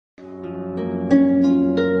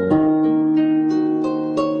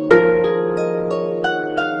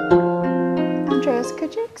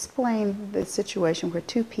explain the situation where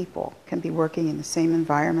two people can be working in the same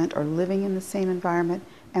environment or living in the same environment,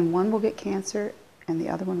 and one will get cancer and the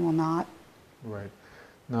other one will not? Right.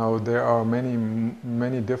 Now, there are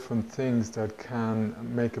many different things that can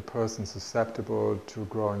make a person susceptible to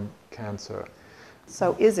growing cancer.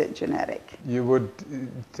 So is it genetic? You would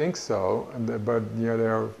think so, but yeah,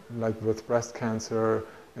 there are, like with breast cancer,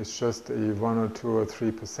 it's just a 1 or 2 or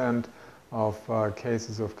 3% of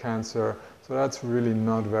cases of cancer, so that's really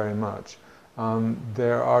not very much.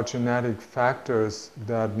 There are genetic factors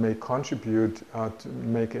that may contribute to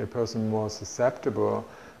make a person more susceptible,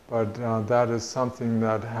 but that is something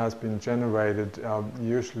that has been generated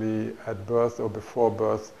usually at birth or before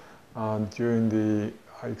birth during the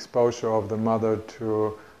exposure of the mother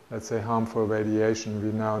to, let's say, harmful radiation.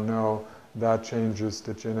 We now know that changes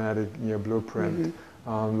the genetic blueprint.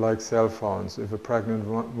 Like cell phones. If a pregnant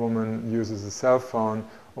woman uses a cell phone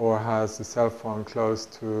or has a cell phone close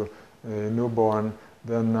to a newborn,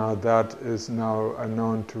 then that is now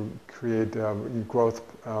known to create growth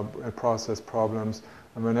process problems.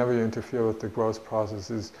 And whenever you interfere with the growth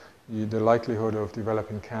processes, the likelihood of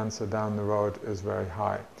developing cancer down the road is very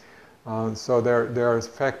high. So there are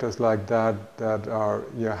factors like that that are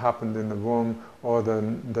happened in the womb, or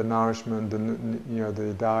the nourishment,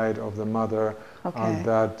 the diet of the mother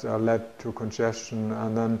that led to congestion,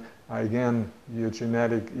 and then again your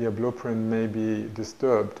genetic blueprint may be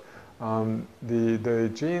disturbed.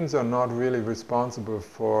 The genes are not really responsible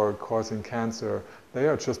for causing cancer; they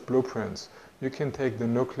are just blueprints. You can take the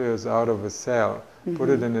nucleus out of a cell, put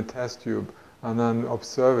it in a test tube, and then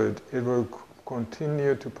observe it. It will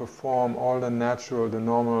continue to perform all the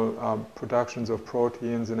normal productions of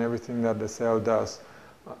proteins and everything that the cell does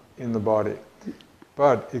in the body.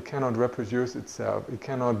 But it cannot reproduce itself. It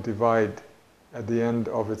cannot divide at the end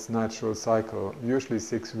of its natural cycle. Usually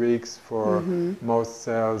 6 weeks for most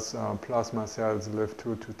cells. Plasma cells live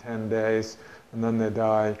 2 to 10 days and then they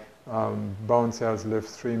die. Bone cells live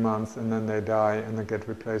 3 months and then they die and they get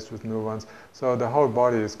replaced with new ones. So the whole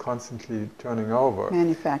body is constantly turning over.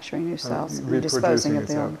 Manufacturing new cells and disposing of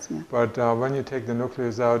the old. Yeah. But when you take the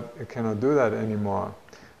nucleus out, it cannot do that anymore.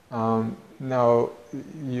 Now,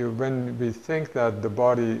 when we think that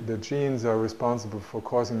the genes are responsible for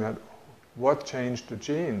causing that, what changed the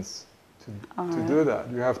genes to do that?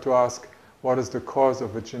 You have to ask, what is the cause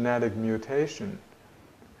of a genetic mutation?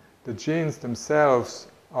 The genes themselves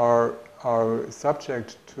are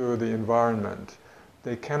subject to the environment.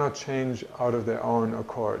 They cannot change out of their own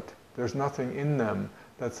accord. There's nothing in them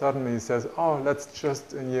that suddenly says, oh, let's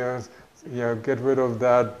just get rid of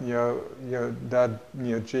that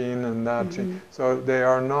gene and that gene. So they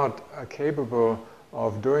are not capable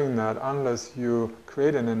of doing that unless you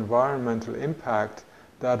create an environmental impact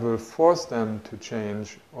that will force them to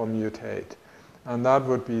change or mutate. And that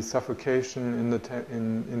would be suffocation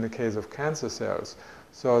in the case of cancer cells.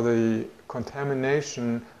 So the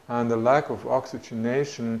contamination and the lack of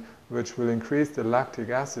oxygenation, which will increase the lactic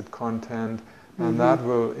acid content, and that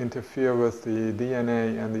will interfere with the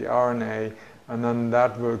DNA and the RNA, and then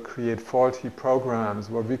that will create faulty programs,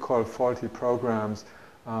 what we call faulty programs,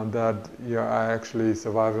 that are actually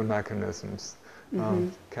survival mechanisms,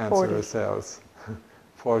 cancerous cells.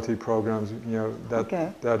 Faulty programs,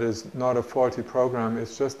 that is not a faulty program,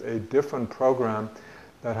 it's just a different program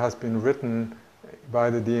that has been written by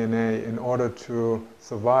the DNA in order to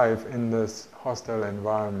survive in this hostile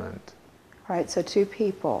environment. Right, so two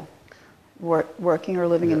people working or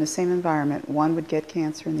living in the same environment, one would get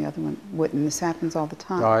cancer and the other one wouldn't. This happens all the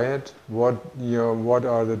time. Diet, what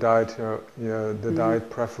are the diet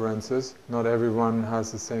preferences? Not everyone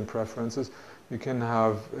has the same preferences. You can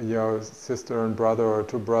have your sister and brother or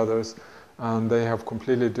 2 brothers, and they have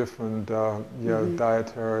completely different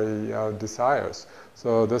dietary desires.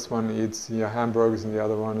 So this one eats hamburgers and the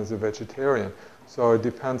other one is a vegetarian. So it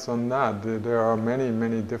depends on that. There are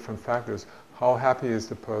many different factors. How happy is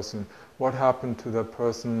the person? What happened to the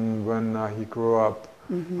person when he grew up?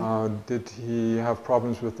 Did he have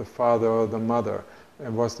problems with the father or the mother?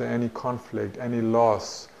 And was there any conflict, any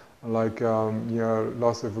loss? Like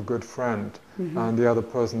loss of a good friend, and the other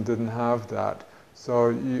person didn't have that. So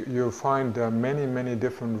you find many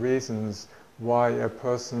different reasons why a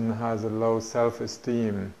person has a low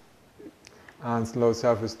self-esteem, and low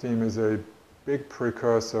self-esteem is a big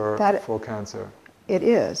precursor for cancer. It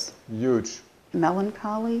is. Huge.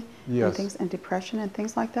 Melancholy, yes. and depression and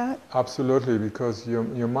things like that? Absolutely, because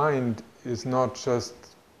your mind is not just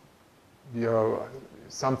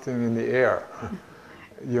something in the air.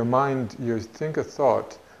 Your mind, you think a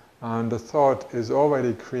thought, and the thought is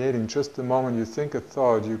already creating, just the moment you think a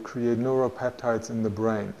thought, you create neuropeptides in the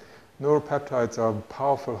brain. Neuropeptides are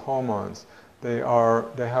powerful hormones. They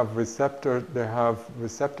have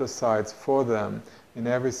receptor sites for them in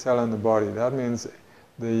every cell in the body. That means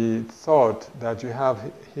the thought that you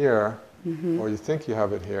have here, or you think you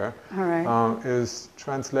have it here, All right. is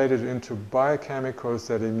translated into biochemicals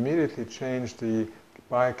that immediately change the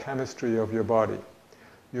biochemistry of your body.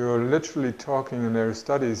 You're literally talking, and there are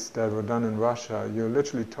studies that were done in Russia, you're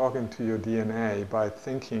literally talking to your DNA by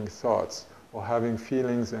thinking thoughts or having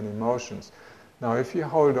feelings and emotions. Now, if you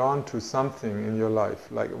hold on to something in your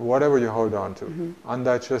life, like whatever you hold on to,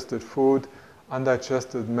 undigested food,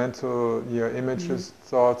 undigested mental images,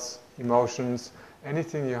 thoughts, emotions,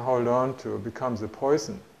 anything you hold on to becomes a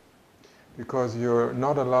poison because you're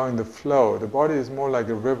not allowing the flow. The body is more like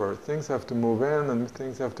a river. Things have to move in and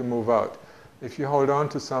things have to move out. If you hold on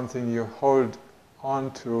to something, you hold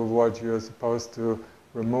on to what you're supposed to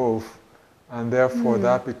remove, and therefore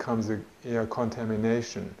that becomes a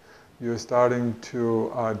contamination. You're starting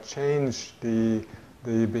to change the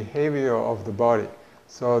behavior of the body.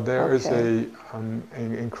 So there is an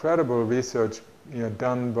incredible research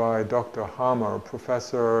done by Dr. Hammer, a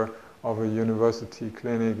professor of a university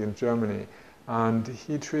clinic in Germany. And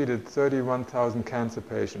he treated 31,000 cancer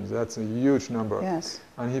patients. That's a huge number. Yes.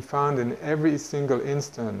 And he found in every single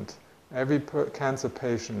instant, every cancer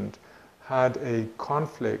patient had a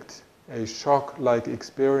conflict, a shock-like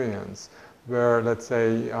experience where, let's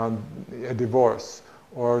say, a divorce,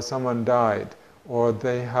 or someone died, or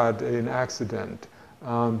they had an accident.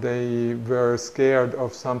 They were scared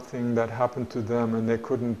of something that happened to them and they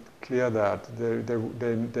couldn't clear that.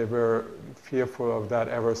 They were fearful of that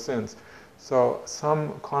ever since. So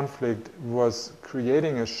some conflict was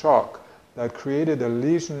creating a shock that created a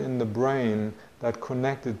lesion in the brain that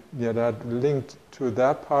connected, that linked to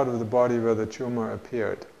that part of the body where the tumor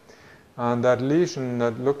appeared. And that lesion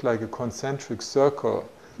that looked like a concentric circle,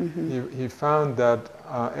 he found that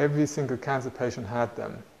every single cancer patient had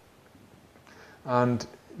them. And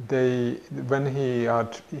when he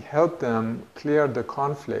helped them clear the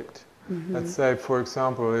conflict, let's say, for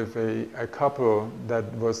example, if a couple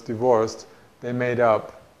that was divorced, they made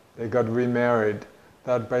up, they got remarried,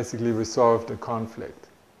 that basically resolved the conflict.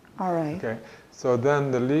 All right. Okay. So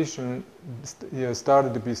then the lesion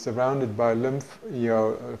started to be surrounded by lymph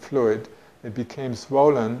fluid. It became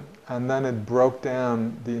swollen, and then it broke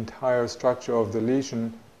down the entire structure of the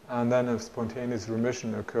lesion, and then a spontaneous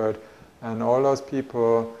remission occurred. And all those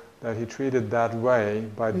people that he treated that way,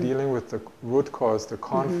 by dealing with the root cause, the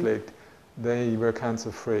conflict, they were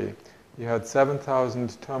cancer-free. He had 7,000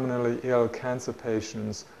 terminally ill cancer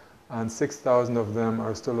patients, and 6,000 of them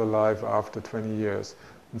are still alive after 20 years.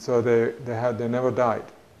 And so they never died.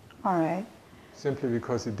 All right. Simply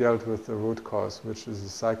because he dealt with the root cause, which is a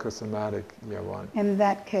psychosomatic one. In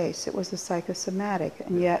that case, it was a psychosomatic,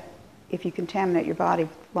 and yet if you contaminate your body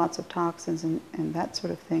with lots of toxins and that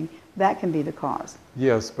sort of thing, that can be the cause.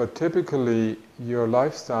 Yes, but typically your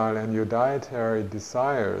lifestyle and your dietary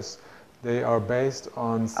desires, they are based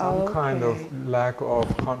on some kind of lack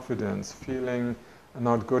of confidence, feeling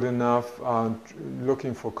not good enough,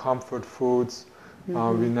 looking for comfort foods.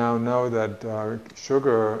 We now know that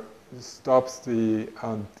sugar stops the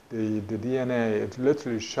DNA. It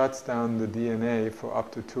literally shuts down the DNA for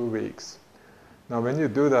up to 2 weeks. Now, when you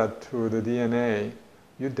do that to the DNA,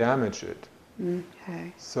 you damage it.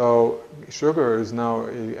 Okay. So sugar is now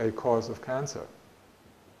a cause of cancer.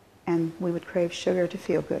 And we would crave sugar to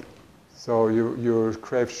feel good. So you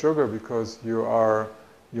crave sugar because you're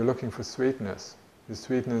looking for sweetness. The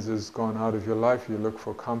sweetness is gone out of your life. You look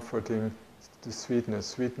for comforting the sweetness.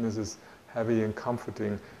 Sweetness is heavy and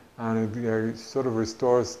comforting, and it sort of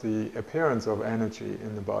restores the appearance of energy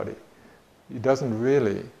in the body. It doesn't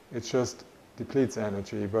really. It just depletes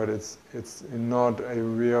energy, but it's not a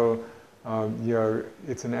real.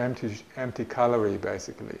 It's an empty calorie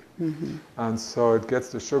basically, and so it gets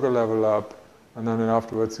the sugar level up, and then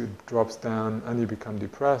afterwards it drops down, and you become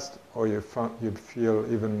depressed, or you feel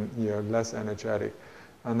even less energetic,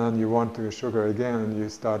 and then you want the sugar again, and you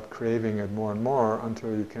start craving it more and more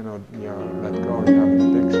until you cannot let go. You have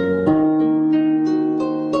an addiction.